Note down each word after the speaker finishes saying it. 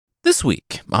This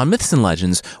week on Myths and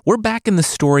Legends, we're back in the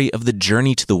story of the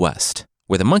journey to the West,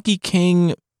 where the Monkey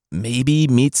King maybe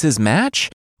meets his match.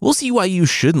 We'll see why you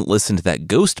shouldn't listen to that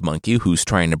ghost monkey who's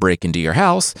trying to break into your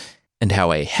house, and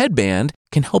how a headband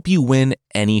can help you win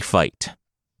any fight.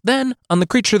 Then, on the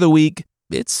Creature of the Week,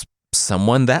 it's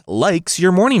someone that likes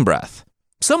your morning breath.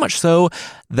 So much so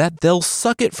that they'll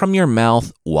suck it from your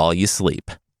mouth while you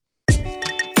sleep.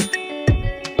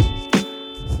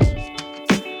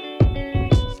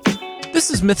 This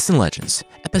is Myths and Legends,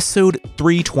 episode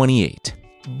 328,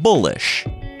 Bullish.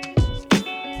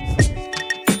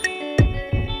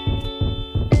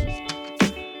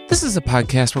 This is a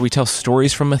podcast where we tell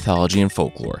stories from mythology and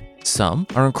folklore. Some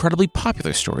are incredibly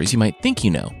popular stories you might think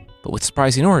you know, but with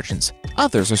surprising origins.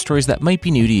 Others are stories that might be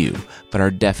new to you, but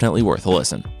are definitely worth a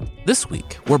listen. This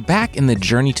week, we're back in the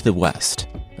journey to the West,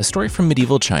 a story from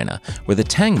medieval China where the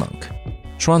Tang monk,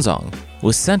 Xuanzang,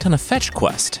 was sent on a fetch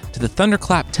quest to the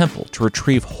Thunderclap Temple to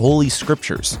retrieve holy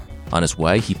scriptures. On his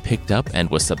way, he picked up and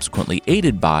was subsequently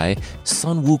aided by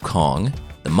Sun Wukong,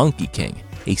 the Monkey King,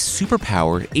 a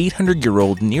superpowered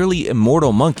 800-year-old nearly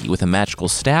immortal monkey with a magical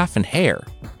staff and hair,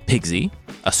 Pigsy,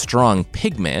 a strong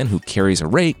pigman who carries a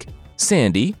rake,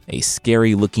 Sandy, a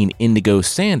scary-looking indigo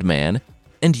sandman,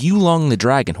 and Yulong the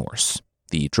dragon horse,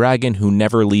 the dragon who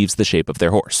never leaves the shape of their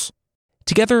horse.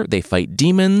 Together, they fight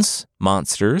demons,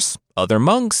 monsters, other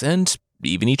monks, and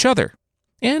even each other.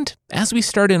 And as we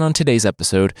start in on today's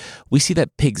episode, we see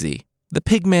that Pigsy, the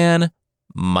pigman,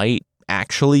 might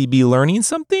actually be learning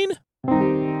something?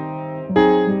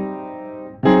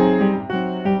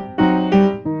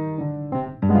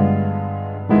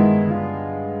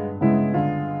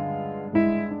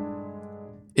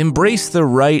 Embrace the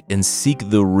right and seek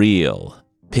the real,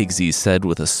 Pigsy said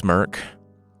with a smirk.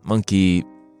 Monkey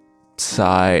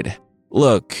sighed.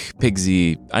 Look,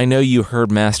 Pigsy, I know you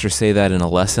heard Master say that in a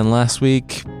lesson last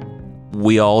week.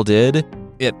 We all did.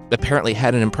 It apparently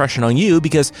had an impression on you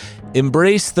because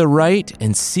embrace the right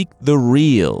and seek the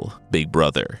real, big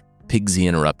brother, Pigsy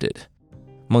interrupted.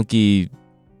 Monkey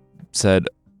said,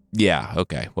 yeah,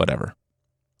 okay, whatever.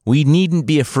 We needn't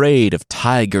be afraid of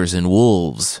tigers and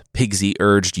wolves, Pigsy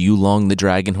urged Yulong the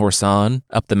dragon horse on,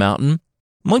 up the mountain.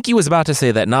 Monkey was about to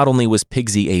say that not only was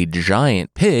Pigsy a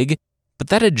giant pig, but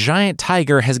that a giant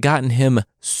tiger has gotten him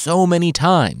so many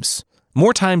times.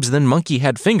 More times than Monkey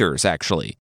had fingers,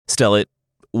 actually. Still, it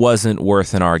wasn't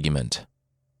worth an argument.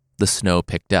 The snow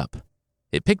picked up.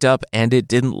 It picked up and it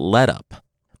didn't let up.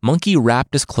 Monkey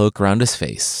wrapped his cloak around his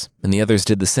face, and the others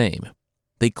did the same.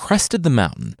 They crested the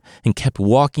mountain and kept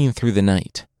walking through the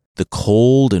night. The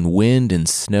cold and wind and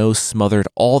snow smothered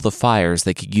all the fires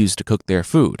they could use to cook their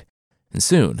food, and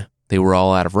soon they were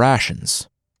all out of rations.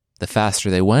 The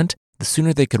faster they went, the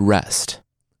sooner they could rest.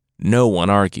 No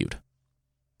one argued.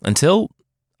 Until,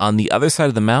 on the other side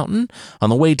of the mountain,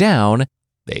 on the way down,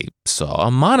 they saw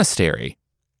a monastery.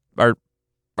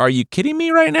 Are you kidding me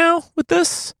right now with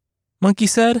this? Monkey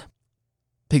said.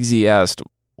 Pigsy asked,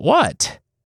 what?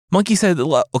 Monkey said,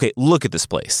 okay, look at this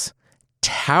place.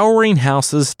 Towering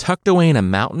houses tucked away in a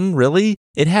mountain, really?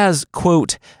 It has,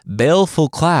 quote, baleful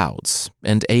clouds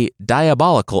and a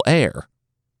diabolical air.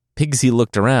 Pigsy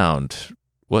looked around.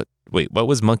 What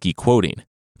was Monkey quoting?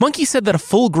 Monkey said that a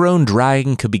full-grown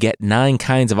dragon could beget 9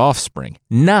 kinds of offspring.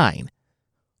 9.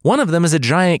 One of them is a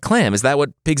giant clam. Is that what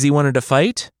Pigsy wanted to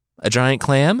fight? A giant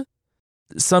clam?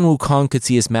 Sun Wukong could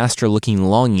see his master looking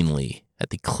longingly at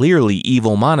the clearly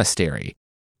evil monastery.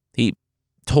 He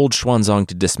told Xuanzang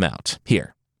to dismount.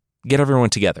 Here, get everyone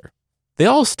together. They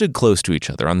all stood close to each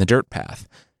other on the dirt path,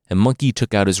 and Monkey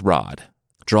took out his rod,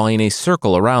 drawing a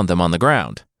circle around them on the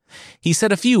ground. He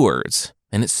said a few words,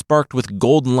 and it sparked with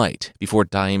golden light before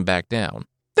dying back down.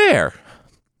 There!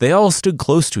 They all stood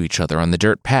close to each other on the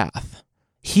dirt path.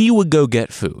 He would go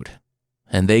get food,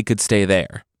 and they could stay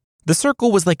there. The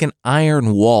circle was like an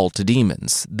iron wall to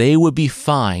demons. They would be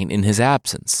fine in his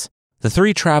absence. The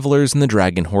 3 travelers and the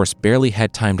dragon horse barely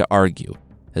had time to argue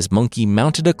as Monkey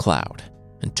mounted a cloud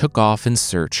and took off in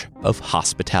search of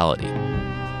hospitality.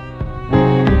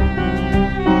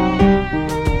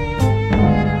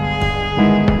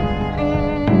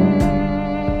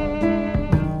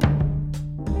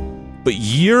 But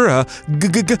you're a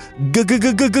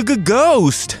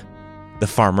ghost, the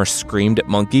farmer screamed at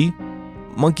Monkey.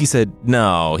 Monkey said,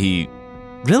 no,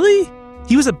 really?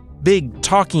 He was a big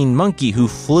talking monkey who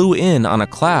flew in on a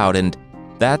cloud, and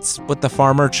that's what the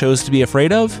farmer chose to be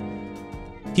afraid of?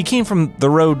 He came from the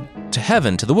road to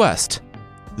heaven to the west.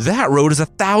 That road is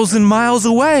 1,000 miles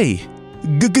away.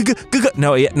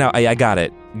 No, I got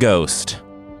it. Ghost,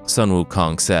 Sun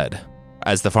Wukong said,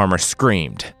 as the farmer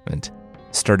screamed and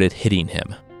started hitting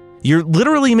him. You're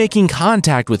literally making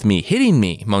contact with me, hitting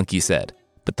me, Monkey said.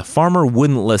 But the farmer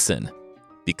wouldn't listen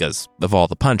because of all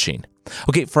the punching.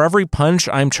 Okay, for every punch,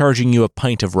 I'm charging you a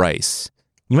pint of rice.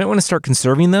 You might want to start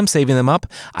conserving them, saving them up.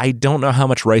 I don't know how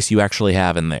much rice you actually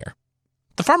have in there.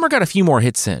 The farmer got a few more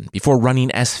hits in before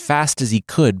running as fast as he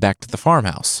could back to the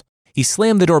farmhouse. He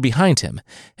slammed the door behind him,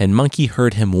 and Monkey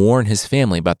heard him warn his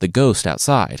family about the ghost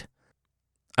outside.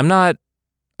 I'm not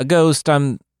a ghost,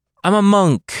 I'm a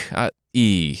monk.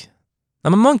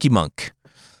 I'm a monkey monk.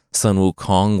 Sun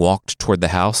Wukong walked toward the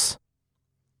house.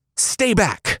 Stay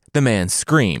back, the man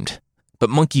screamed. But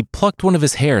Monkey plucked one of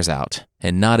his hairs out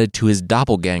and nodded to his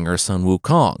doppelganger Sun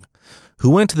Wukong, who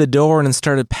went to the door and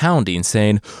started pounding,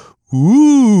 saying,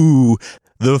 Ooh,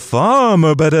 the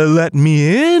farmer better let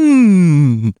me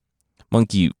in.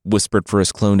 Monkey whispered for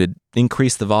his clone to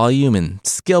increase the volume and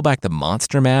scale back the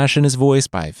monster mash in his voice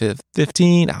by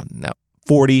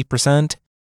 40%.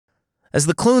 As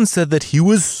the clone said that he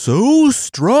was so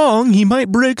strong he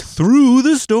might break through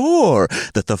this door,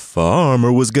 that the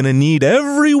farmer was going to need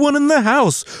everyone in the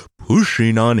house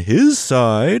pushing on his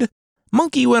side.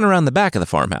 Monkey went around the back of the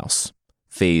farmhouse,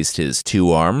 phased his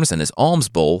 2 arms and his alms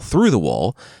bowl through the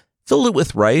wall, filled it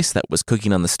with rice that was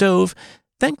cooking on the stove,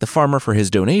 thanked the farmer for his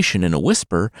donation in a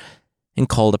whisper, and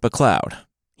called up a cloud.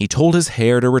 He told his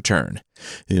hair to return.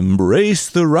 Embrace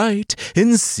the right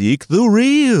and seek the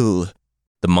real,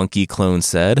 the monkey clone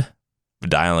said,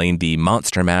 dialing the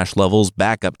monster mash levels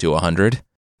back up to 100.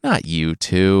 Not you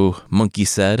two, Monkey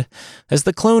said, as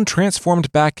the clone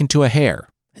transformed back into a hare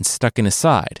and stuck in his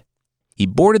side. He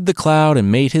boarded the cloud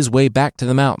and made his way back to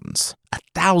the mountains,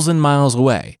 1,000 miles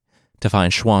away, to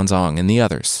find Xuanzang and the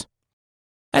others.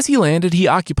 As he landed, he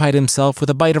occupied himself with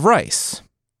a bite of rice.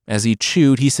 As he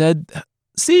chewed, he said,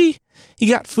 See, he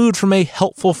got food from a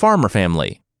helpful farmer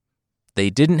family.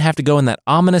 They didn't have to go in that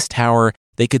ominous tower.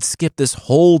 They could skip this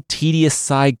whole tedious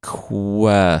side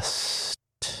quest.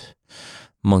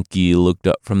 Monkey looked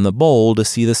up from the bowl to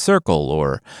see the circle,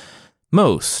 or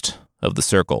most of the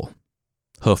circle.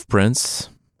 Hoof prints,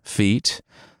 feet,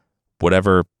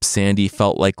 whatever Sandy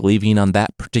felt like leaving on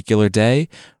that particular day,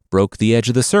 broke the edge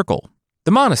of the circle.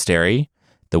 The monastery,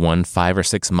 the one 5 or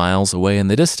 6 miles away in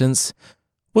the distance,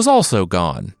 was also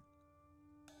gone.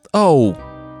 Oh,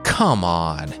 come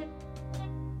on.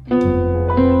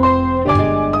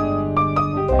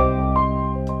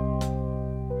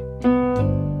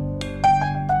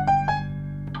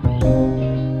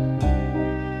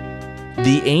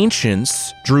 The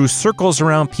ancients drew circles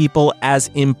around people as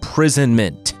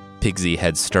imprisonment. Pigsy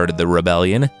had started the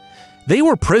rebellion. They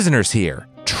were prisoners here,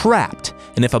 trapped,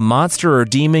 and if a monster or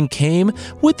demon came,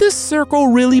 would this circle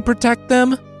really protect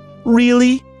them?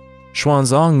 Really?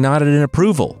 Xuanzang nodded in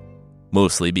approval,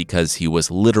 mostly because he was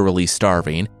literally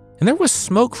starving, and there was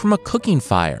smoke from a cooking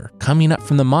fire coming up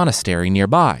from the monastery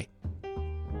nearby.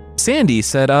 Sandy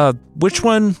said, which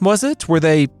one was it? Were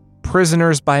they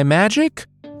prisoners by magic?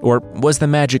 Or was the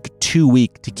magic too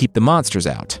weak to keep the monsters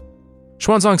out?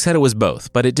 Xuanzang said it was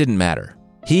both, but it didn't matter.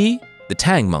 He, the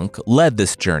Tang monk, led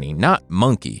this journey, not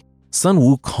Monkey. Sun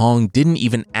Wukong didn't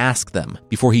even ask them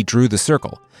before he drew the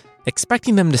circle,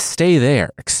 expecting them to stay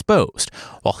there, exposed,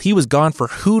 while he was gone for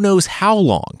who knows how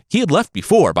long. He had left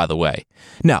before, by the way.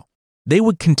 No, they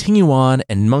would continue on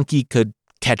and Monkey could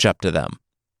catch up to them.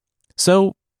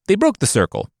 So they broke the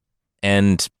circle,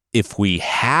 and if we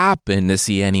happen to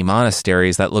see any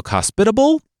monasteries that look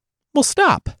hospitable, we'll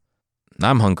stop.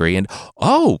 I'm hungry and,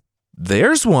 oh,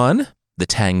 there's one, the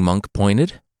Tang monk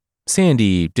pointed.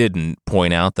 Sandy didn't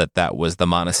point out that that was the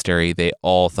monastery they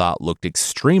all thought looked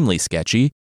extremely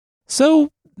sketchy,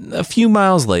 so a few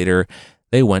miles later,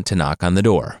 they went to knock on the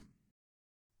door.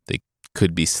 They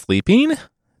could be sleeping,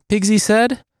 Pigsy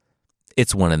said.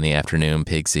 It's 1 PM,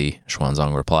 Pigsy,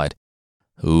 Xuanzang replied.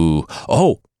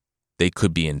 They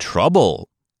could be in trouble.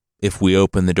 If we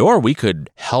open the door, we could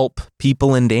help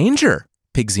people in danger,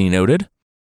 Pigsy noted.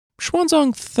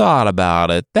 Xuanzang thought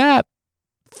about it. That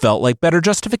felt like better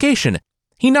justification.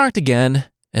 He knocked again,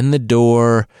 and the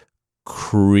door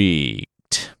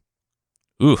creaked.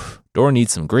 Oof, door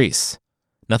needs some grease.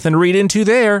 Nothing to read into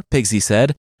there, Pigsy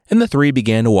said, and the 3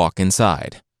 began to walk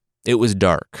inside. It was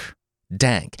dark,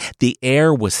 dank. The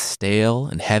air was stale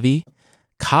and heavy.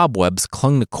 Cobwebs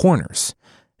clung to corners,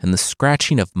 and the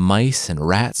scratching of mice and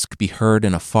rats could be heard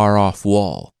in a far-off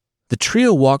wall. The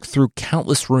trio walked through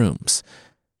countless rooms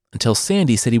until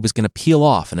Sandy said he was going to peel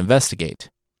off and investigate.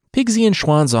 Pigsy and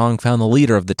Xuanzang found the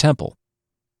leader of the temple.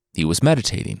 He was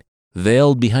meditating,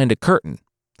 veiled behind a curtain.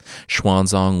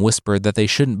 Xuanzang whispered that they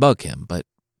shouldn't bug him, but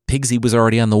Pigsy was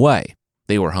already on the way.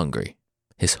 They were hungry.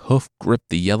 His hoof gripped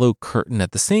the yellow curtain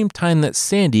at the same time that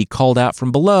Sandy called out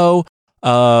from below,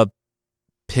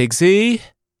 Pigsy?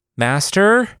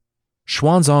 Master?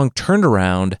 Xuanzang turned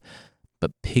around,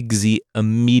 but Pigsy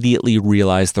immediately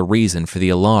realized the reason for the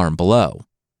alarm below.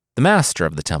 The master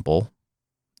of the temple,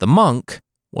 the monk,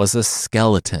 was a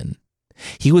skeleton.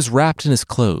 He was wrapped in his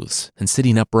clothes and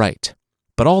sitting upright,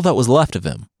 but all that was left of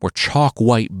him were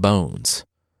chalk-white bones.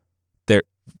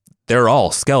 They're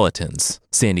all skeletons.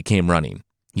 Sandy came running.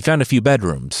 He found a few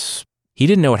bedrooms. He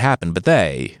didn't know what happened, but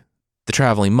the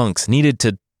traveling monks, needed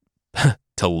to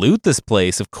loot this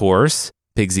place, of course,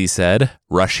 Pigsy said,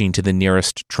 rushing to the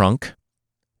nearest trunk.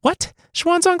 What?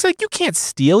 Xuanzang's like, you can't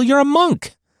steal, you're a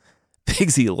monk.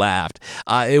 Pigsy laughed.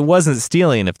 It wasn't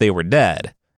stealing if they were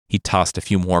dead. He tossed a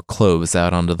few more clothes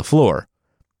out onto the floor.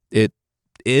 It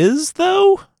is,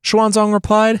 though? Xuanzang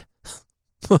replied.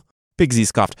 Pigsy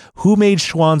scoffed. Who made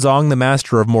Xuanzang the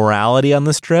master of morality on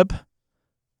this trip?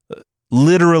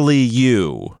 Literally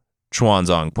you,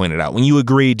 Xuanzang pointed out, when you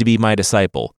agreed to be my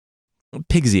disciple.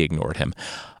 Pigsy ignored him.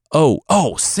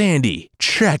 Oh, Sandy,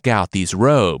 check out these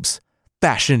robes.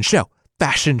 Fashion show.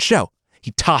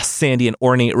 He tossed Sandy an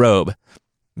ornate robe.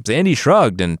 Sandy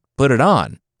shrugged and put it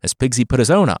on, as Pigsy put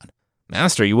his own on.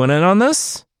 Master, you went in on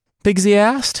this? Pigsy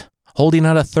asked, holding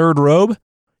out a third robe.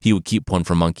 He would keep one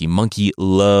for Monkey. Monkey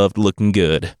loved looking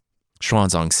good.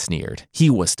 Xuanzang sneered. He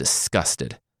was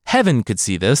disgusted. Heaven could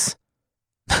see this.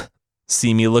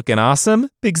 See me looking awesome?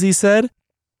 Pigsy said.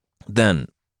 Then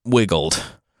wiggled.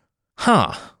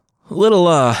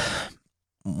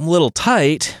 Little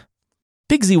tight.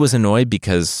 Pigsy was annoyed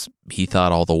because he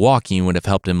thought all the walking would have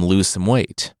helped him lose some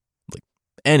weight. Like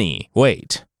any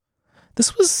weight.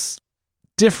 This was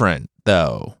different,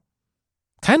 though.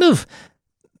 Kind of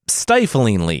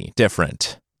stiflingly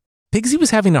different. Pigsy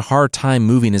was having a hard time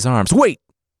moving his arms. Wait,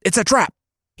 it's a trap!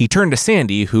 He turned to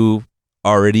Sandy, who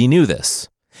already knew this.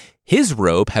 His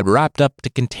robe had wrapped up to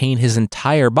contain his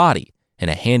entire body in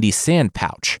a handy sand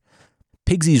pouch.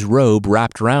 Pigsy's robe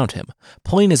wrapped around him,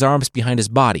 pulling his arms behind his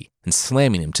body and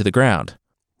slamming him to the ground.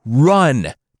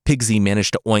 Run! Pigsy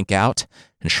managed to oink out,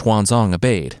 and Xuanzang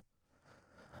obeyed.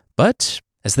 But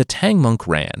as the Tang monk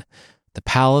ran, the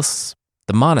palace,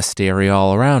 the monastery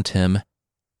all around him,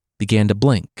 began to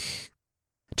blink,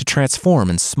 to transform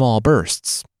in small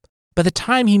bursts. By the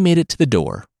time he made it to the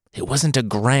door, it wasn't a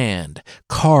grand,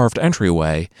 carved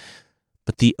entryway,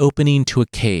 but the opening to a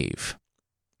cave.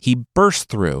 He burst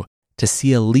through to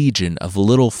see a legion of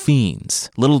little fiends,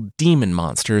 little demon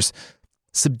monsters,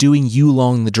 subduing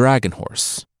Yulong the dragon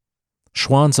horse.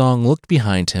 Xuanzang looked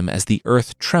behind him as the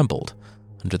earth trembled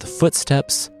under the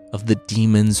footsteps of the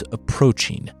demon's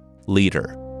approaching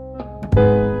leader.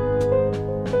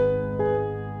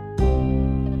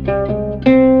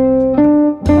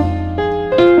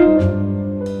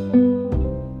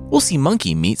 We'll see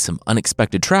Monkey meet some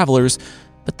unexpected travelers,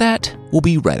 but that will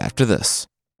be right after this.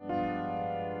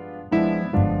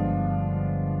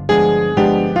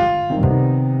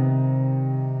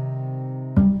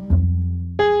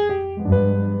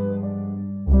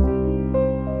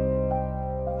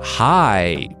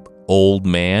 Hi, old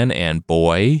man and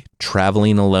boy,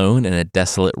 traveling alone in a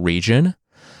desolate region,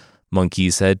 Monkey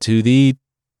said to the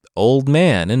old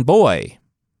man and boy,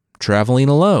 traveling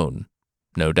alone.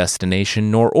 No destination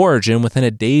nor origin within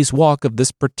a day's walk of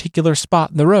this particular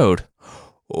spot in the road.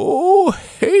 Oh,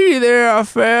 hey there,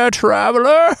 fair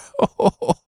traveler,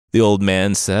 the old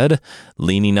man said,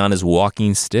 leaning on his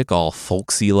walking stick all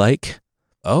folksy-like.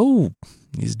 Oh,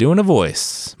 he's doing a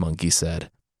voice, Monkey said.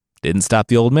 Didn't stop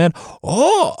the old man.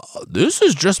 Oh, this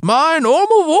is just my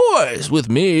normal voice, with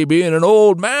me being an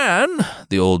old man,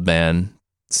 the old man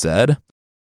said.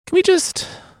 Can we just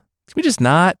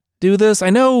not do this?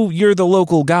 I know you're the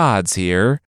local gods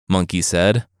here, Monkey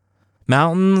said.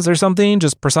 Mountains or something,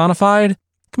 just personified?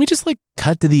 Can we just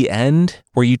cut to the end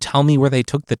where you tell me where they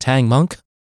took the Tang monk?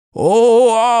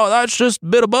 Oh, that's just a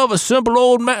bit above a simple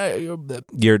old man.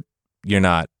 You're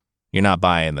not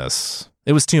buying this.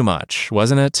 It was too much,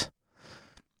 wasn't it?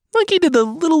 Monkey did the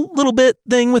little bit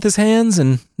thing with his hands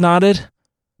and nodded.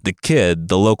 The kid,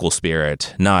 the local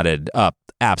spirit, nodded up.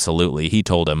 Absolutely, he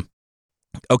told him.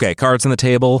 Okay, cards on the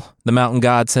table, the mountain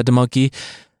god said to Monkey,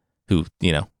 who,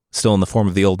 still in the form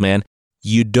of the old man.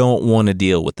 You don't want to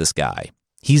deal with this guy.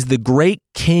 He's the great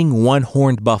king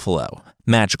one-horned buffalo.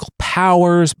 Magical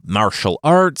powers, martial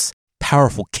arts,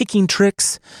 powerful kicking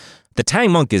tricks. The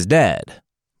Tang monk is dead.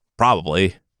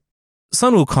 Probably.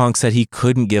 Sun Wukong said he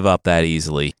couldn't give up that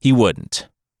easily. He wouldn't.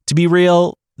 To be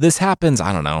real, this happens,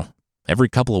 I don't know, every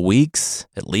couple of weeks,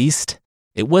 at least.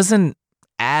 It wasn't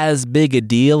as big a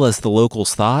deal as the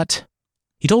locals thought.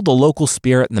 He told the local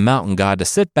spirit and the mountain god to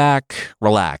sit back,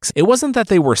 relax. It wasn't that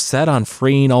they were set on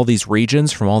freeing all these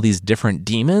regions from all these different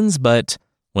demons, but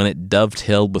when it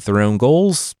dovetailed with their own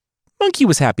goals, Monkey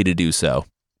was happy to do so.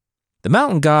 The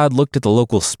mountain god looked at the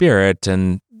local spirit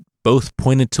and both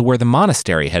pointed to where the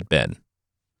monastery had been.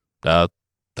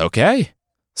 Okay.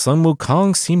 Sun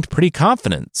Wukong seemed pretty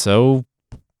confident, so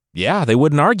yeah, they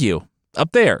wouldn't argue.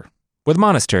 Up there, where the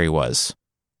monastery was.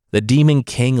 The Demon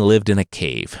King lived in a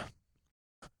cave.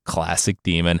 Classic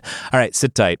demon. All right,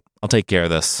 sit tight. I'll take care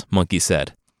of this, Monkey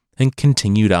said, and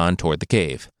continued on toward the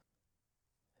cave.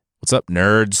 What's up,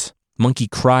 nerds? Monkey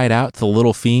cried out to the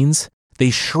little fiends.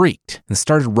 They shrieked and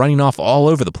started running off all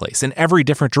over the place in every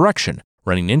different direction,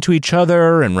 running into each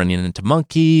other and running into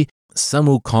Monkey. Sun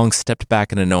Wukong stepped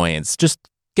back in annoyance. Just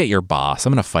get your boss.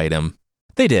 I'm going to fight him.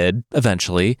 They did,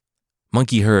 eventually.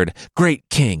 Monkey heard, "Great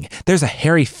king, there's a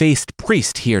hairy-faced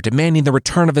priest here demanding the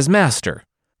return of his master."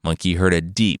 Monkey heard a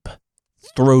deep,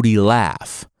 throaty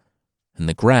laugh, and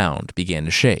the ground began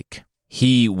to shake.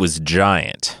 He was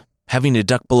giant, having to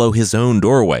duck below his own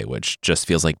doorway, which just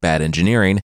feels like bad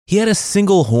engineering. He had a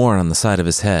single horn on the side of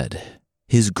his head.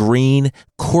 His green,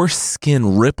 coarse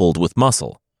skin rippled with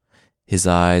muscle. His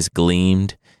eyes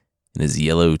gleamed, and his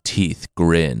yellow teeth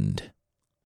grinned.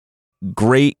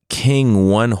 "Great King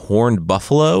One-Horned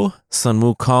Buffalo," Sun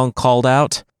Wukong called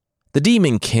out. The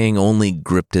Demon King only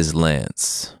gripped his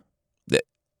lance.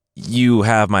 "You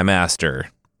have my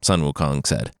master," Sun Wukong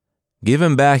said. "Give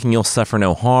him back and you'll suffer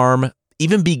no harm.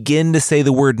 Even begin to say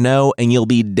the word no and you'll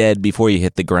be dead before you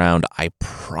hit the ground, I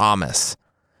promise."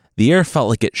 The air felt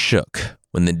like it shook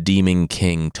when the Demon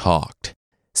King talked,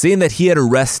 saying that he had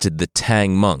arrested the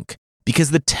Tang monk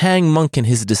because the Tang monk and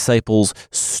his disciples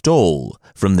stole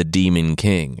from the Demon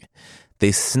King.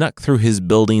 They snuck through his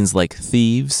buildings like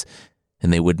thieves,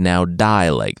 and they would now die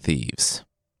like thieves.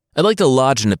 "I'd like to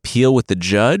lodge an appeal with the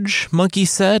judge," Monkey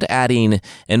said, adding,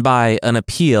 and by an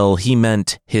appeal he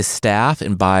meant his staff,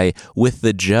 and by with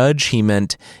the judge he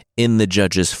meant in the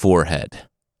judge's forehead.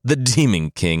 The Demon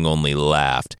King only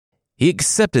laughed. He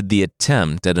accepted the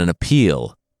attempt at an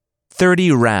appeal.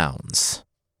 30 rounds.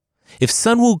 If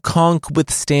Sun Wukong could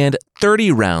withstand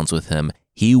 30 rounds with him,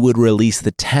 he would release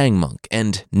the Tang monk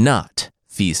and not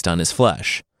feast on his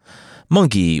flesh.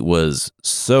 Monkey was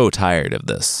so tired of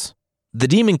this. The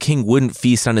Demon King wouldn't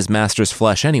feast on his master's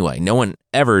flesh anyway. No one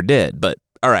ever did, but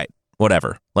all right,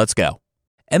 whatever, let's go.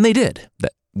 And they did.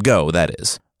 That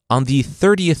is. On the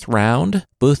 30th round,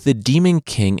 both the Demon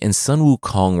King and Sun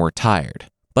Wukong were tired.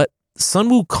 But Sun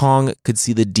Wukong could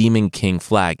see the Demon King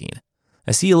flagging.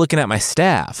 "I see you looking at my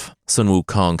staff," Sun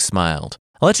Wukong smiled.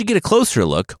 "I'll let you get a closer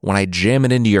look when I jam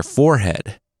it into your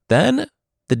forehead." Then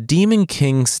the Demon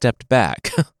King stepped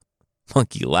back.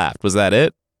 Monkey laughed. Was that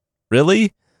it?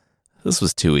 Really? This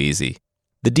was too easy.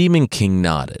 The Demon King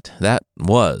nodded. That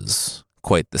was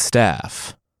quite the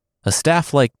staff. A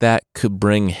staff like that could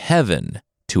bring heaven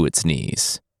to its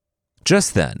knees.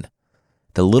 Just then,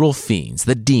 the little fiends,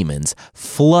 the demons,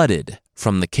 flooded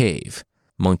from the cave.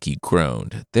 Monkey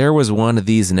groaned. There was one of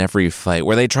these in every fight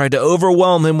where they tried to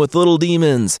overwhelm him with little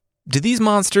demons. Did these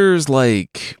monsters,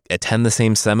 attend the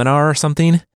same seminar or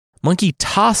something? Monkey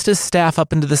tossed his staff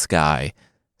up into the sky,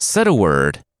 said a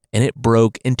word, and it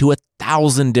broke into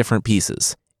 1,000 different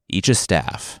pieces, each a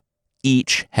staff,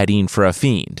 each heading for a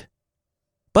fiend.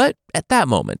 But at that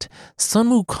moment, Sun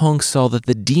Wukong saw that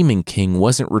the Demon King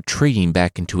wasn't retreating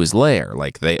back into his lair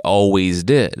like they always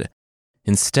did.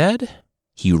 Instead,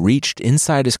 he reached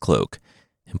inside his cloak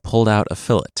and pulled out a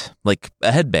fillet, like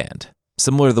a headband,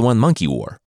 similar to the one Monkey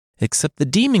wore. Except the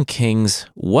Demon King's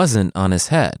wasn't on his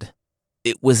head.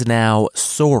 It was now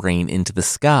soaring into the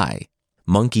sky.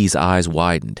 Monkey's eyes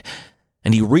widened,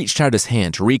 and he reached out his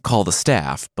hand to recall the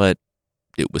staff, but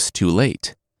it was too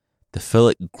late. The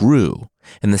fillet grew,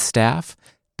 and the staff,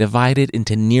 divided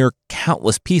into near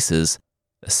countless pieces,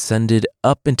 ascended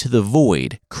up into the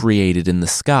void created in the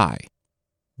sky.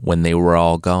 When they were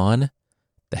all gone,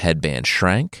 the headband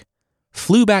shrank,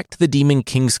 flew back to the Demon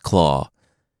King's claw,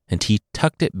 and he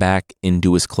tucked it back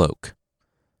into his cloak.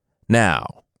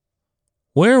 "Now,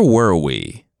 where were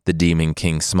we?" the Demon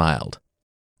King smiled.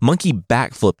 Monkey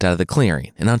backflipped out of the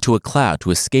clearing and onto a cloud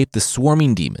to escape the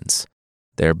swarming demons,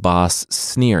 their boss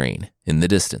sneering in the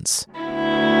distance.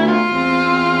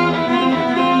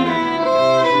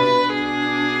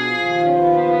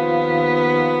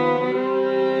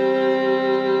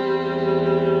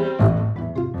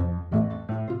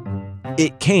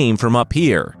 "It came from up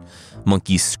here,"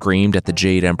 Monkey screamed at the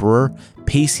Jade Emperor,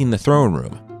 pacing the throne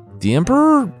room. The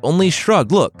Emperor only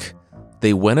shrugged. Look,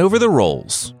 they went over the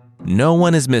rolls. No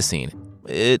one is missing.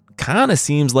 It kind of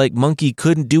seems like Monkey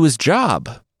couldn't do his job.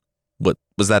 What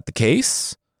Was that the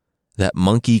case? That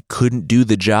Monkey couldn't do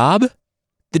the job?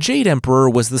 The Jade Emperor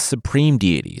was the supreme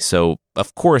deity, so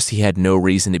of course he had no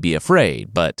reason to be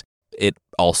afraid, but it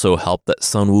also helped that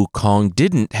Sun Wukong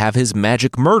didn't have his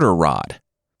magic murder rod.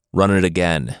 Run it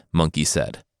again, Monkey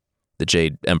said. The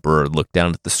Jade Emperor looked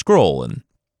down at the scroll and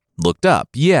looked up.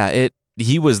 Yeah,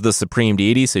 he was the supreme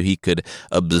deity, so he could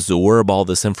absorb all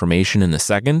this information in a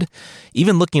second.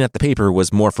 Even looking at the paper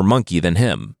was more for Monkey than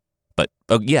him. But,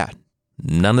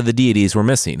 none of the deities were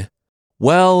missing.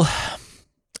 Well,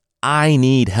 I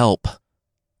need help,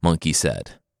 Monkey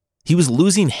said. He was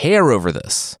losing hair over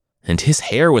this, and his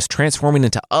hair was transforming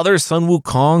into other Sun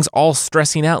Wukongs, all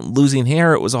stressing out and losing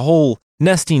hair. It was a whole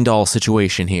nesting doll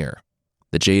situation here.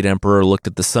 The Jade Emperor looked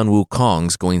at the Sun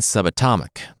Wukongs going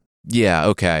subatomic. Yeah,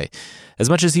 okay. As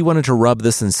much as he wanted to rub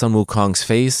this in Sun Wukong's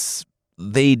face,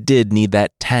 they did need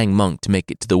that Tang monk to make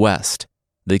it to the west.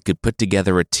 They could put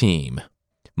together a team.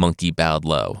 Monkey bowed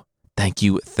low. Thank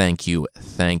you, thank you,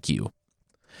 thank you.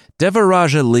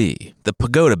 Devaraja Li, the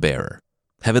pagoda bearer,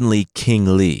 Heavenly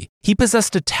King Li, he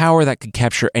possessed a tower that could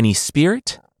capture any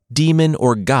spirit, demon,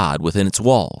 or god within its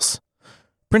walls.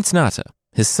 Prince Nata,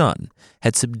 his son,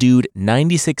 had subdued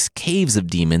 96 caves of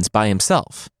demons by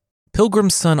himself.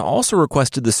 Pilgrim's son also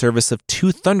requested the service of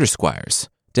 2 Thunder Squires,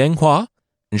 Deng Hua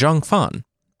and Zhang Fan.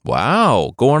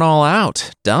 Wow, going all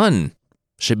out. Done.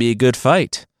 Should be a good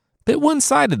fight. Bit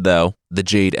one-sided, though, the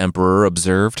Jade Emperor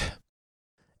observed.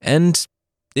 And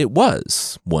it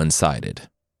was one-sided.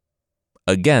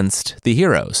 Against the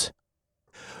heroes.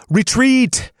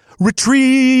 Retreat!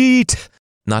 Retreat!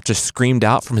 Not just screamed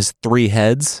out from his 3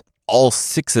 heads, all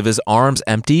 6 of his arms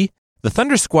empty. The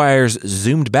Thunder Squires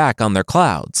zoomed back on their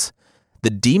clouds. The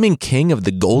Demon King of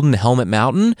the Golden Helmet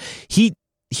Mountain, he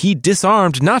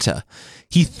disarmed Nata.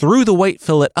 He threw the white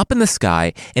fillet up in the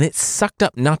sky, and it sucked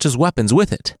up Nata's weapons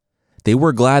with it. They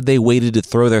were glad they waited to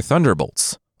throw their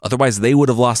thunderbolts. Otherwise, they would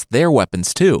have lost their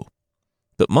weapons too.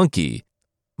 But Monkey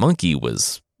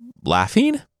was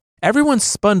laughing? Everyone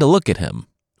spun to look at him.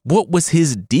 What was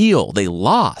his deal? They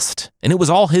lost, and it was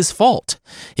all his fault.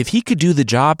 If he could do the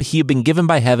job he had been given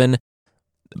by heaven...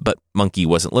 But Monkey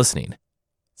wasn't listening.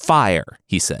 Fire,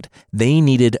 he said. They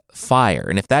needed fire,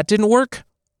 and if that didn't work,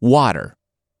 water.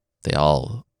 They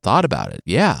all thought about it,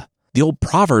 yeah. The old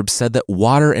proverb said that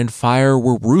water and fire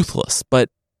were ruthless, but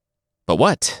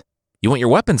what? You want your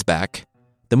weapons back?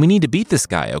 Then we need to beat this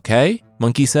guy, okay?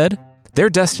 Monkey said. Their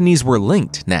destinies were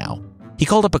linked now. He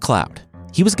called up a cloud.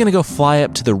 He was going to go fly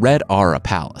up to the Red Aura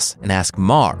Palace and ask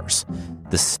Mars,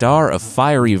 the star of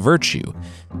fiery virtue,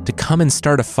 to come and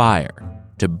start a fire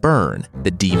to burn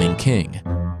the Demon King.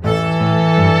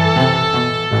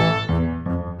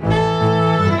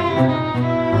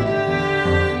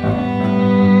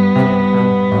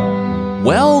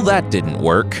 Well, that didn't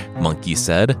work, Monkey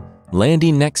said,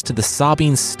 landing next to the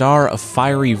sobbing star of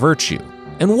fiery virtue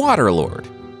and Waterlord.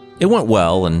 It went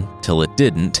well until it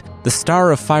didn't. The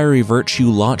star of fiery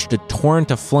virtue launched a torrent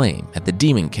of flame at the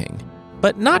Demon King.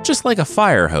 But not just like a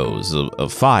fire hose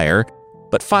of fire,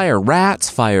 but fire rats,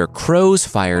 fire crows,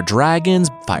 fire dragons,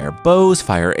 fire bows,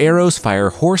 fire arrows, fire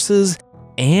horses,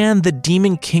 and the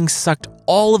Demon King sucked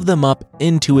all of them up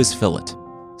into his fillet.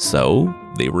 So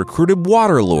they recruited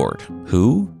Waterlord,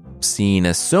 who, seeing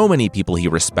as so many people he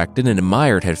respected and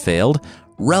admired had failed,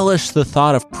 relished the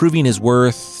thought of proving his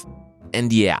worth.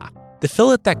 And yeah, the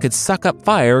fillet that could suck up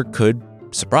fire could,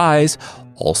 surprise,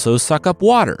 also suck up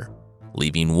water,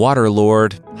 leaving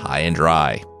Waterlord high and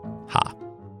dry. Ha.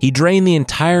 He drained the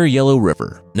entire Yellow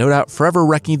River, no doubt forever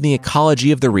wrecking the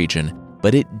ecology of the region,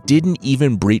 but it didn't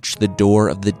even breach the door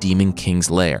of the Demon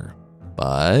King's lair.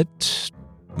 But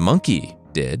Monkey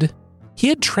did. He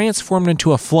had transformed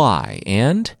into a fly,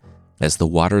 and as the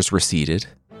waters receded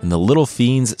and the little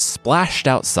fiends splashed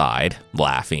outside,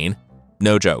 laughing,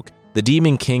 no joke, the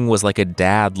Demon King was like a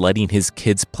dad letting his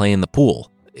kids play in the pool.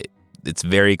 It's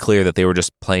very clear that they were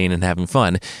just playing and having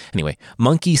fun. Anyway,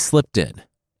 Monkey slipped in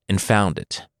and found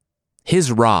it.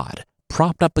 His rod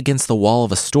propped up against the wall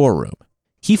of a storeroom.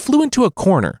 He flew into a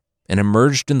corner and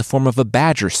emerged in the form of a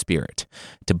badger spirit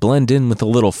to blend in with the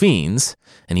little fiends,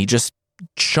 and he just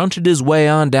shunted his way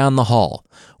on down the hall,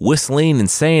 whistling and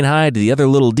saying hi to the other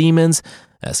little demons,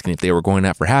 asking if they were going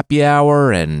out for happy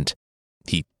hour, and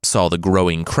he saw the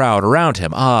growing crowd around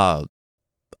him.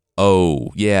 Oh,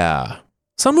 yeah.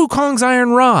 Sun Wukong's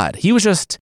iron rod. He was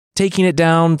just taking it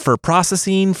down for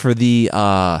processing for the,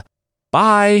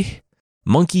 bye.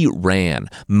 Monkey ran,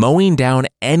 mowing down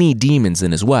any demons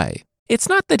in his way. It's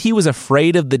not that he was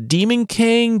afraid of the Demon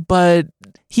King, but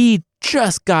he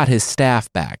just got his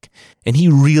staff back, and he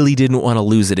really didn't want to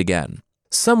lose it again.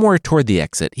 Somewhere toward the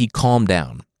exit, he calmed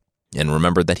down. and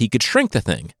remembered that he could shrink the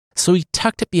thing. So he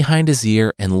tucked it behind his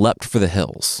ear and leapt for the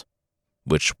hills,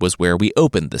 which was where we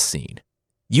opened the scene.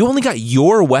 "You only got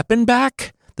your weapon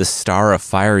back?" the Star of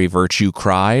Fiery Virtue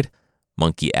cried.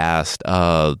 Monkey asked,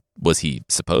 was he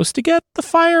supposed to get the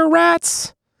fire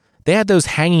rats? They had those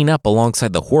hanging up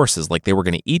alongside the horses like they were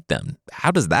going to eat them.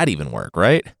 How does that even work,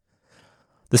 right?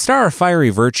 The Star of Fiery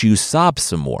Virtue sobbed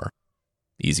some more.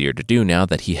 Easier to do now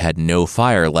that he had no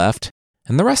fire left,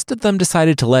 and the rest of them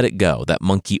decided to let it go, that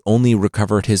Monkey only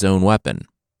recovered his own weapon.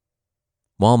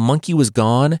 While Monkey was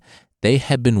gone, they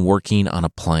had been working on a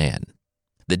plan.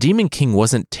 The Demon King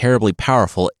wasn't terribly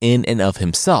powerful in and of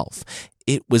himself.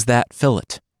 It was that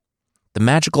fillet, the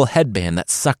magical headband that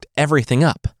sucked everything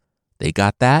up. They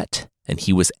got that, and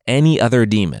he was any other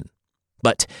demon.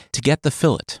 But to get the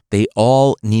fillet, they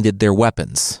all needed their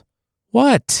weapons.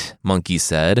 "What?" Monkey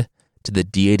said to the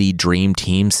deity dream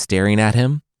team staring at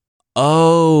him.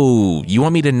 "Oh, you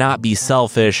want me to not be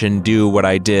selfish and do what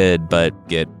I did, but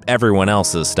get everyone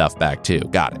else's stuff back too.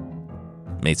 Got it."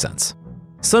 Made sense.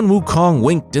 Sun Wukong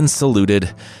winked and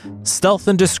saluted. Stealth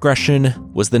and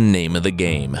discretion was the name of the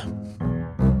game.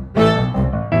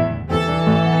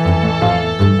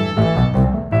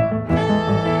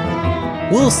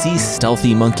 We'll see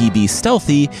Stealthy Monkey be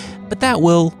stealthy, but that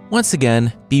will, once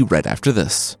again, be right after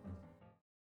this.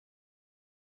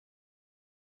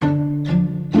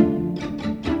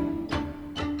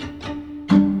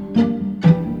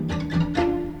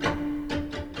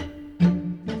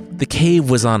 The cave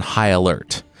was on high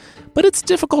alert, but it's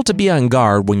difficult to be on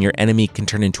guard when your enemy can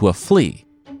turn into a flea.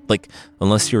 Like,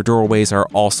 unless your doorways are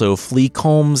also flea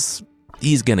combs,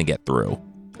 he's gonna get through.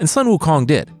 And Sun Wukong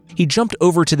did. He jumped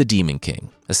over to the Demon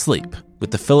King, asleep,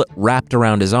 with the fillet wrapped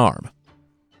around his arm.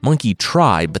 Monkey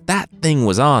tried, but that thing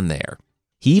was on there.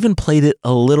 He even played it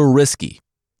a little risky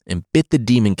and bit the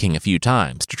Demon King a few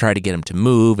times to try to get him to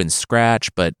move and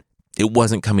scratch, but it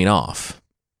wasn't coming off.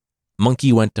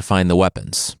 Monkey went to find the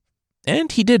weapons.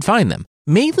 And he did find them,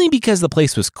 mainly because the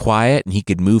place was quiet and he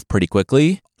could move pretty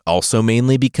quickly, also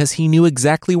mainly because he knew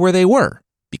exactly where they were,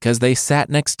 because they sat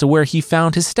next to where he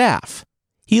found his staff.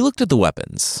 He looked at the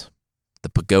weapons. The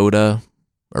pagoda,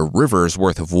 a river's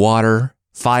worth of water,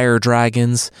 fire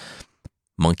dragons.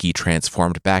 Monkey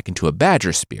transformed back into a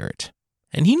badger spirit,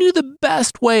 and he knew the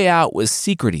best way out was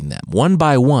secreting them one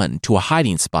by one to a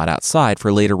hiding spot outside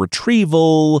for later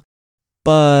retrieval,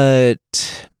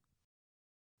 but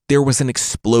there was an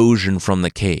explosion from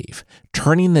the cave,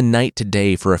 turning the night to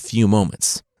day for a few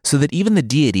moments, so that even the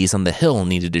deities on the hill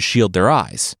needed to shield their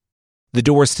eyes. The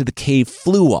doors to the cave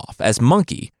flew off as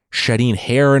Monkey, shedding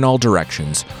hair in all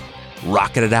directions,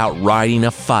 rocketed out riding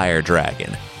a fire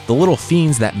dragon. The little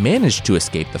fiends that managed to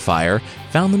escape the fire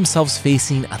found themselves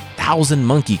facing 1,000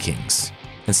 Monkey Kings,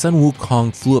 and Sun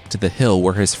Wukong flew up to the hill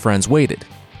where his friends waited.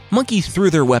 Monkey threw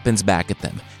their weapons back at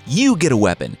them. "You get a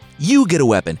weapon. You get a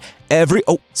weapon.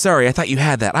 Oh, sorry, I thought you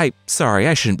had that. I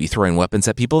shouldn't be throwing weapons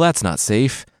at people. That's not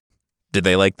safe." Did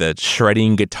they like the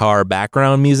shredding guitar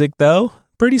background music, though?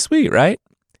 Pretty sweet, right?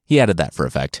 He added that for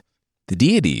effect. The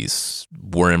deities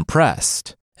were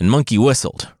impressed, and Monkey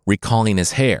whistled, recalling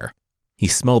his hair. He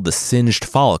smelled the singed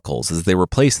follicles as they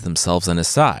replaced themselves on his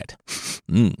side.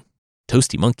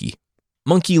 Toasty Monkey.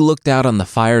 Monkey looked out on the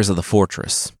fires of the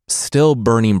fortress, still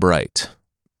burning bright.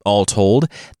 All told,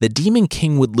 the Demon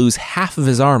King would lose half of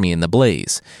his army in the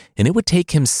blaze, and it would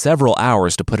take him several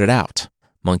hours to put it out.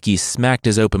 Monkey smacked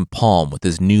his open palm with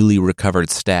his newly recovered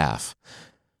staff.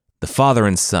 The father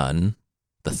and son,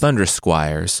 the Thunder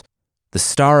Squires, the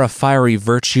Star of Fiery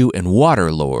Virtue and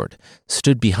Water Lord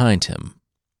stood behind him.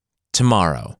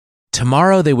 Tomorrow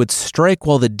they would strike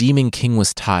while the Demon King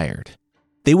was tired.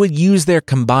 They would use their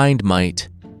combined might,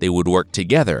 they would work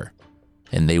together,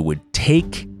 and they would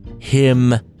take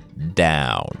him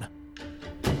down.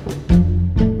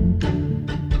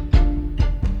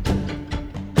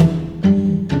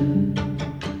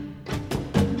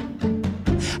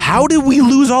 "How did we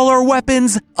lose all our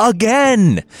weapons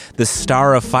again?" the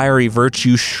Star of Fiery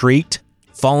Virtue shrieked,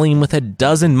 falling with a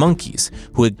dozen monkeys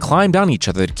who had climbed on each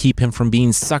other to keep him from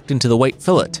being sucked into the white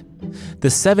fillet.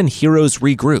 The 7 heroes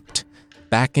regrouped,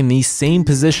 back in the same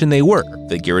position they were,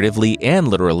 figuratively and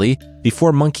literally,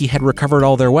 before Monkey had recovered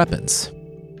all their weapons.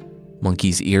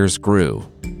 Monkey's ears grew,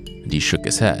 and he shook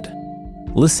his head,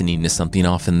 listening to something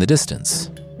off in the distance.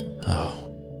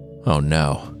 Oh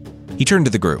no. He turned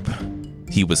to the group.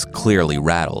 He was clearly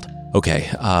rattled.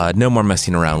 "Okay, no more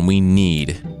messing around. We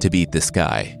need to beat this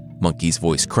guy." Monkey's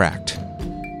voice cracked.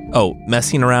 "Oh,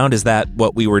 messing around? Is that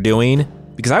what we were doing?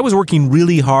 Because I was working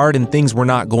really hard and things were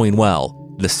not going well,"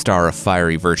 the Star of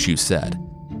Fiery Virtue said.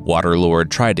 Waterlord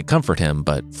tried to comfort him,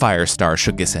 but Firestar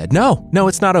shook his head. No,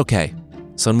 it's not okay.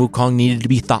 Sun Wukong needed to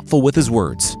be thoughtful with his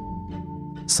words.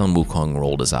 Sun Wukong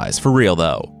rolled his eyes. For real,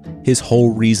 though. His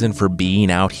whole reason for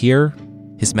being out here,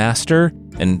 his master,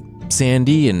 and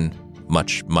Sandy, and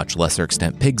much, much lesser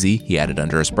extent Pigsy, he added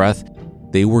under his breath,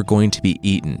 they were going to be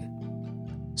eaten.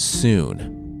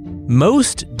 Soon.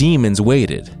 Most demons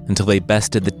waited until they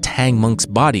bested the Tang monk's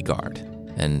bodyguard,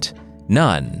 and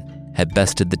none had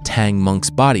bested the Tang monk's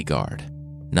bodyguard.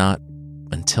 Not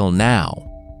until now.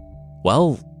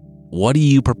 Well, what do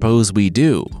you propose we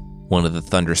do? One of the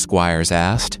Thunder Squires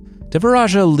asked.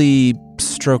 Devaraja Lee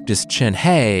stroked his chin.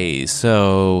 Hey,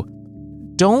 so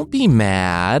don't be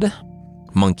mad.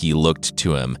 Monkey looked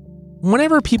to him.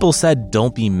 Whenever people said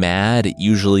don't be mad, it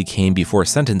usually came before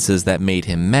sentences that made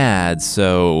him mad,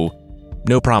 so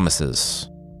no promises.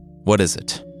 What is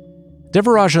it?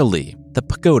 Devaraja Lee, the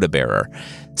pagoda bearer,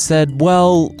 said,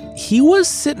 well, he was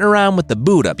sitting around with the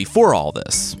Buddha before all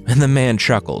this, and the man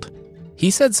chuckled. He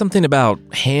said something about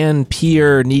Han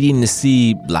Pier needing to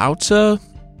see Lao Tzu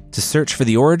to search for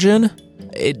the origin.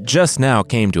 It just now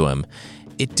came to him.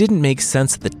 It didn't make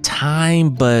sense at the time,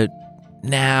 but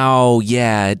now,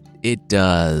 yeah, it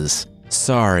does.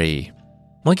 Sorry.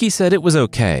 Monkey said it was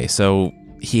okay, so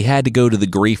he had to go to the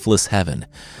Griefless Heaven.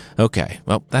 Okay,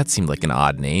 well, that seemed like an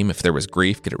odd name. If there was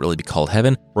grief, could it really be called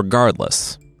heaven?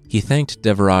 Regardless, he thanked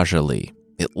Devaraja Lee.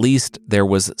 At least there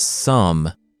was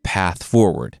some path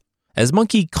forward. As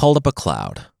Monkey called up a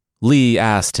cloud, Lee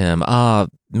asked him,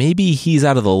 maybe he's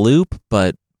out of the loop,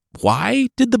 but why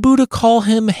did the Buddha call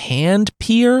him Hand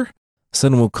Peer?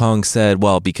 Sun Wukong said,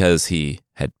 well, because he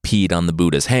had peed on the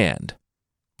Buddha's hand.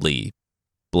 Lee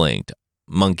blinked.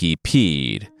 Monkey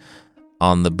peed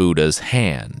on the Buddha's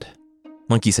hand.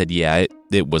 Monkey said, yeah,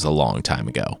 it was a long time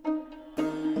ago.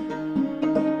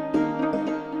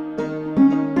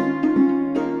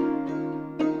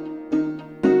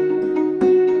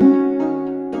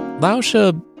 Lao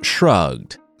Tzu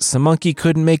shrugged. So Monkey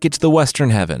couldn't make it to the Western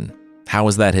Heaven. How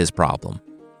was that his problem?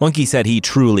 Monkey said he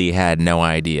truly had no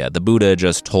idea. The Buddha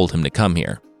just told him to come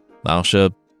here. Lao Tzu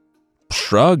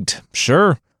shrugged.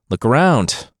 Sure, look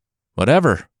around.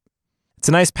 Whatever. It's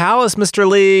a nice palace, Mr.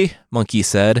 Lee, Monkey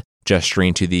said,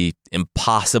 gesturing to the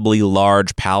impossibly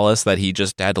large palace that he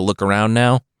just had to look around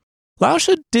now. Lao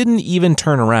Tzu didn't even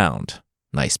turn around.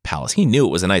 Nice palace. He knew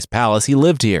it was a nice palace. He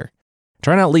lived here.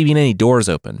 Try not leaving any doors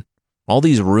open. All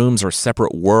these rooms are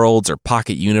separate worlds or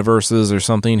pocket universes or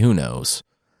something, who knows.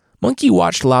 Monkey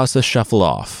watched Lao Tzu shuffle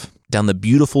off down the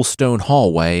beautiful stone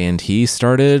hallway, and he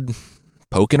started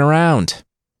poking around.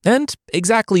 And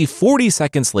exactly 40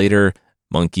 seconds later,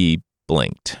 Monkey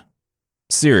blinked.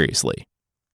 Seriously.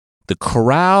 The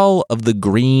corral of the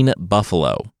green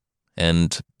buffalo,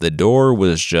 and the door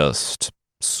was just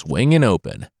swinging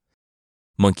open.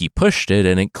 Monkey pushed it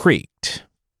and it creaked.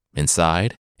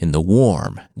 Inside, in the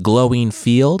warm, glowing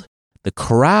field, the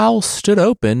corral stood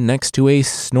open next to a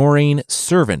snoring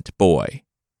servant boy.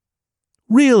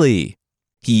 Really?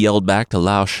 He yelled back to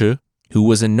Lao Tzu, who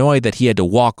was annoyed that he had to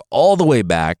walk all the way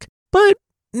back, but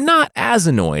not as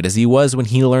annoyed as he was when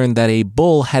he learned that a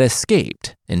bull had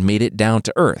escaped and made it down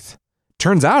to Earth.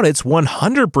 Turns out it's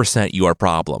 100% your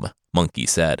problem, Monkey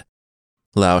said.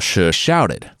 Lao Tzu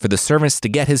shouted for the servants to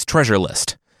get his treasure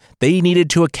list. They needed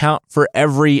to account for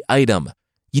every item.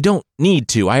 You don't need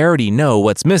to, I already know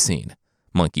what's missing,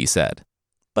 Monkey said.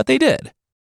 But they did.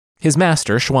 His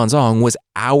master, Xuanzong, was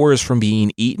hours from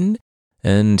being eaten,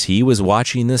 and he was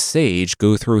watching the sage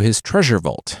go through his treasure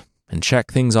vault and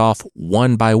check things off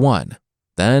one by one.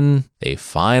 Then they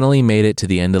finally made it to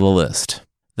the end of the list.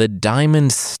 The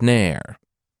diamond snare,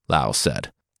 Lao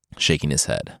said, shaking his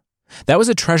head. That was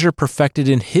a treasure perfected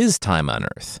in his time on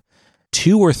Earth.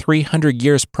 200 or 300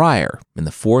 years prior, in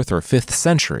the 4th or 5th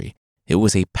century, it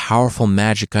was a powerful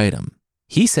magic item.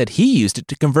 He said he used it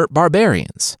to convert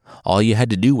barbarians. All you had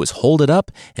to do was hold it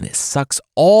up, and it sucks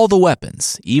all the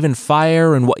weapons, even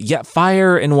fire and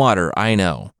fire and water, I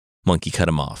know. Monkey cut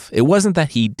him off. It wasn't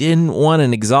that he didn't want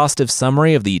an exhaustive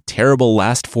summary of the terrible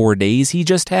last 4 days he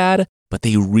just had, but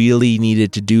they really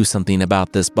needed to do something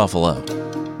about this buffalo.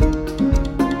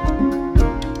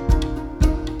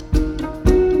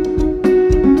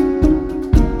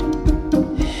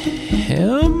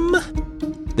 Him?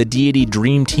 The deity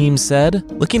dream team said,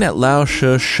 looking at Lao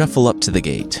Tzu shuffle up to the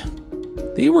gate.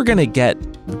 They were going to get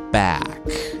back.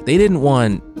 They didn't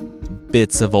want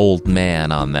bits of old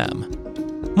man on them.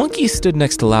 Monkey stood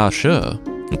next to Lao Tzu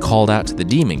and called out to the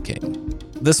Demon King.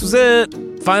 This was it.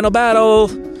 Final battle.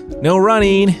 No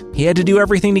running. He had to do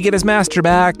everything to get his master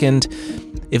back, and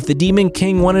if the Demon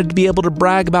King wanted to be able to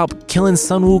brag about killing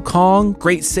Sun Wukong,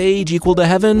 great sage equal to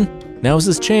heaven, Now was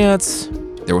his chance.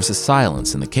 There was a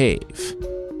silence in the cave.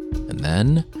 And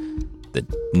then the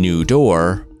new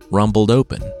door rumbled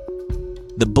open.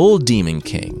 The Bull Demon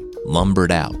King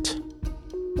lumbered out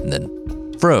and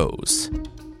then froze.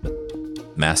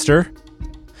 "Master?"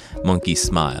 Monkey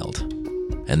smiled,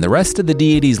 and the rest of the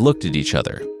deities looked at each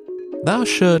other. Lao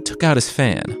She took out his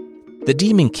fan. The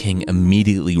Demon King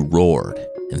immediately roared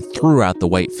and threw out the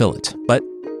white fillet, but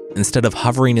instead of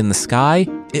hovering in the sky,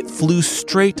 it flew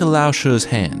straight to Lao She's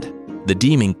hand. The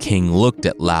Demon King looked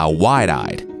at Lao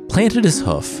wide-eyed, planted his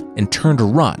hoof, and turned to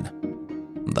run.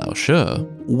 Lao She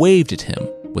waved at him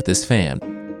with his fan.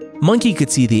 Monkey could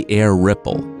see the air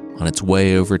ripple on its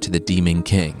way over to the Demon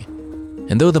King.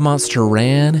 And though the monster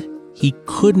ran, he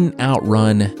couldn't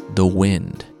outrun the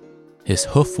wind. His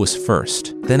hoof was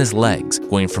first, then his legs,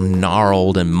 going from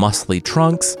gnarled and muscly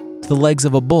trunks to the legs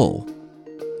of a bull.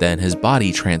 Then his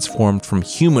body transformed from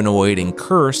humanoid and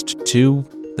cursed to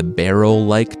the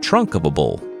barrel-like trunk of a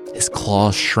bull. His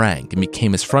claws shrank and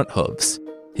became his front hooves.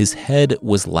 His head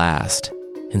was last,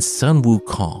 and Sun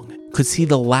Wukong could see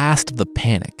the last of the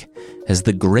panic as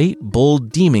the great bull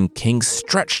Demon King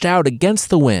stretched out against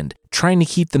the wind, trying to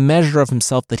keep the measure of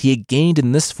himself that he had gained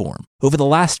in this form over the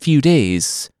last few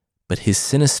days. But his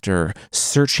sinister,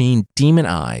 searching demon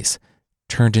eyes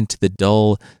turned into the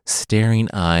dull, staring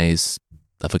eyes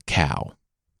of a cow.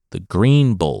 The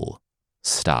green bull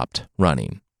stopped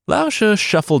running. Lao She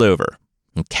shuffled over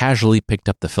and casually picked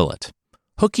up the fillet,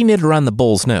 hooking it around the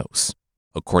bull's nose.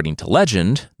 According to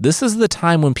legend, this is the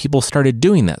time when people started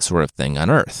doing that sort of thing on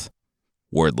Earth.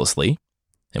 Wordlessly,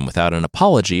 and without an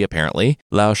apology apparently,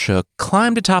 Lao She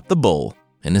climbed atop the bull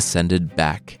and ascended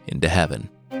back into heaven.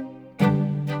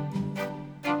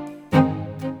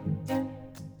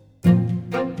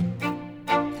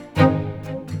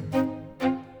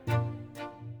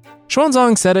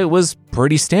 Xuanzang said it was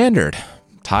pretty standard.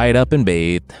 Tied up and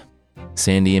bathed.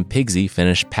 Sandy and Pigsy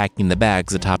finished packing the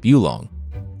bags atop Yulong.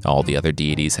 All the other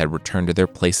deities had returned to their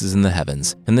places in the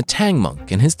heavens, and the Tang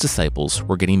monk and his disciples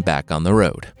were getting back on the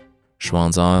road.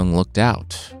 Xuanzang looked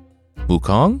out.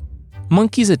 Wukong?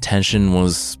 Monkey's attention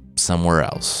was somewhere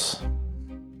else.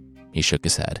 He shook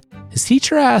his head. His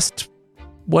teacher asked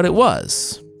what it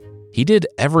was. He did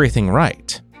everything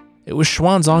right. It was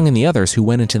Xuanzang and the others who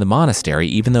went into the monastery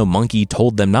even though Monkey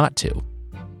told them not to.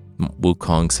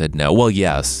 Wukong said no. Well,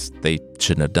 yes, they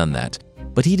shouldn't have done that.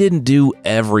 But he didn't do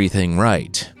everything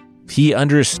right. He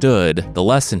understood the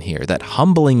lesson here that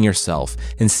humbling yourself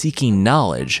and seeking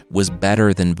knowledge was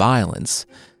better than violence.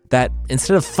 That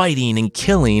instead of fighting and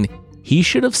killing, he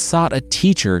should have sought a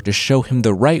teacher to show him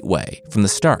the right way from the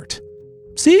start.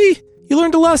 "See? You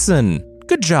learned a lesson.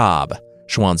 Good job,"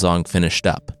 Xuanzang finished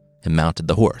up and mounted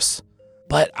the horse.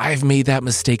 "But I've made that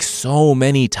mistake so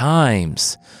many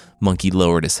times." Monkey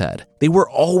lowered his head. "They were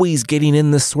always getting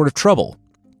in this sort of trouble.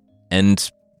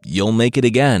 And you'll make it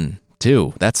again,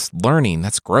 too. That's learning,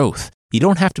 that's growth. You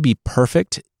don't have to be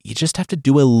perfect, you just have to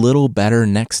do a little better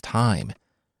next time."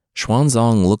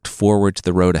 Xuanzang looked forward to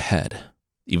the road ahead.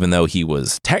 Even though he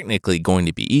was technically going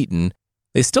to be eaten,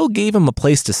 they still gave him a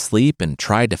place to sleep and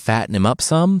tried to fatten him up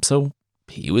some, so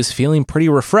he was feeling pretty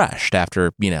refreshed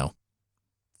after,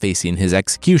 facing his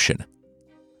execution.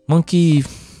 Monkey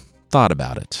thought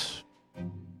about it,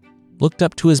 looked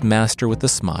up to his master with a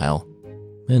smile,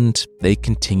 and they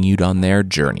continued on their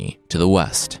journey to the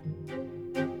west.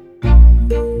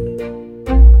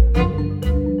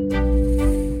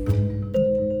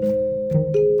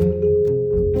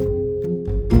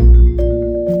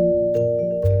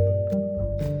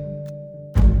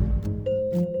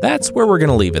 That's where we're going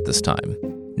to leave it this time.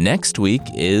 Next week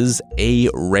is a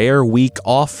rare week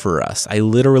off for us. I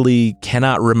literally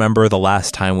cannot remember the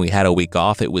last time we had a week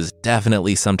off. It was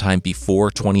definitely sometime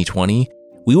before 2020.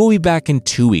 We will be back in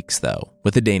 2 weeks, though,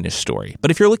 with a Danish story.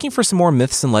 But if you're looking for some more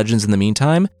myths and legends in the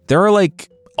meantime, there are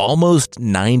almost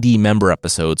 90 member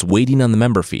episodes waiting on the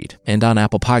member feed and on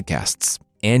Apple Podcasts.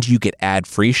 And you get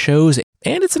ad-free shows,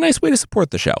 and it's a nice way to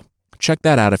support the show. Check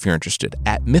that out if you're interested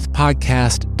at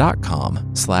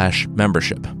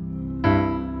mythpodcast.com/membership.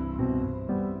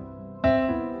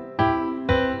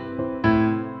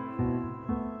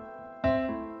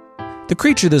 The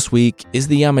creature this week is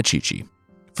the Yamachichi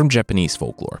from Japanese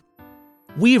folklore.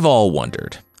 We've all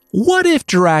wondered, what if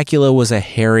Dracula was a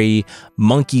hairy,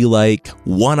 monkey-like,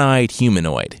 one-eyed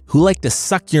humanoid who liked to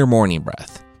suck your morning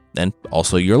breath, and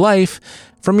also your life,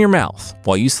 from your mouth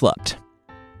while you slept?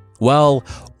 Well,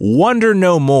 wonder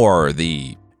no more,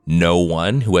 no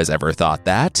one who has ever thought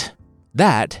that.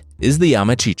 That is the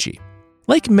Yamachichi.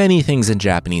 Like many things in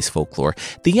Japanese folklore,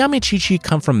 the Yamachichi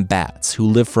come from bats who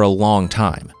live for a long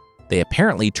time. They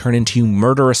apparently turn into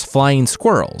murderous flying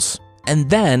squirrels, and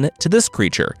then to this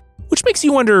creature, which makes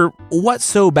you wonder what's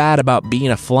so bad about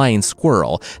being a flying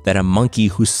squirrel that a monkey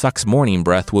who sucks morning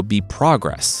breath would be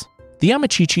progress. The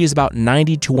Yamachichi is about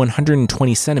 90 to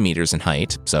 120 centimeters in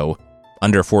height, so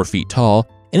under 4 feet tall,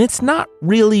 and it's not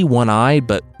really one-eyed,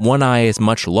 but one eye is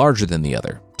much larger than the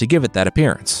other to give it that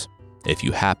appearance. If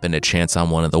you happen to chance on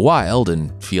one in the wild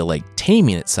and feel like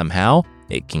taming it somehow,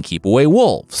 it can keep away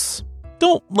wolves.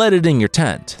 Don't let it in your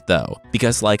tent, though,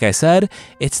 because like I said,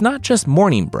 it's not just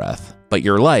morning breath, but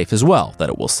your life as well that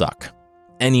it will suck.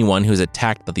 Anyone who's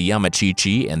attacked by the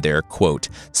Yamachichi and their, quote,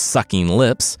 sucking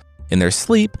lips in their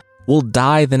sleep will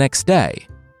die the next day,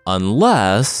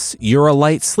 unless you're a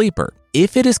light sleeper.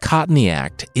 If it is caught in the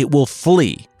act, it will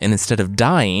flee, and instead of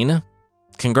dying,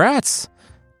 congrats,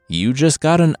 you just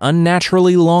got an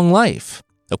unnaturally long life.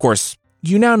 Of course,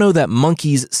 you now know that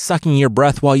monkeys sucking your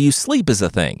breath while you sleep is a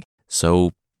thing,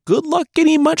 so good luck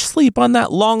getting much sleep on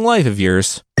that long life of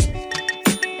yours.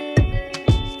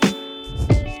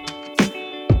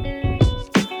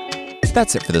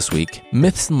 That's it for this week.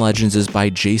 Myths and Legends is by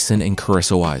Jason and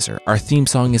Carissa Weiser. Our theme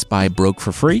song is by Broke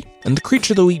for Free, and the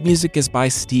Creature of the Week music is by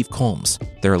Steve Combs.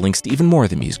 There are links to even more of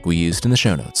the music we used in the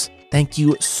show notes. Thank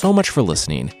you so much for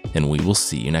listening, and we will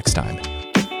see you next time.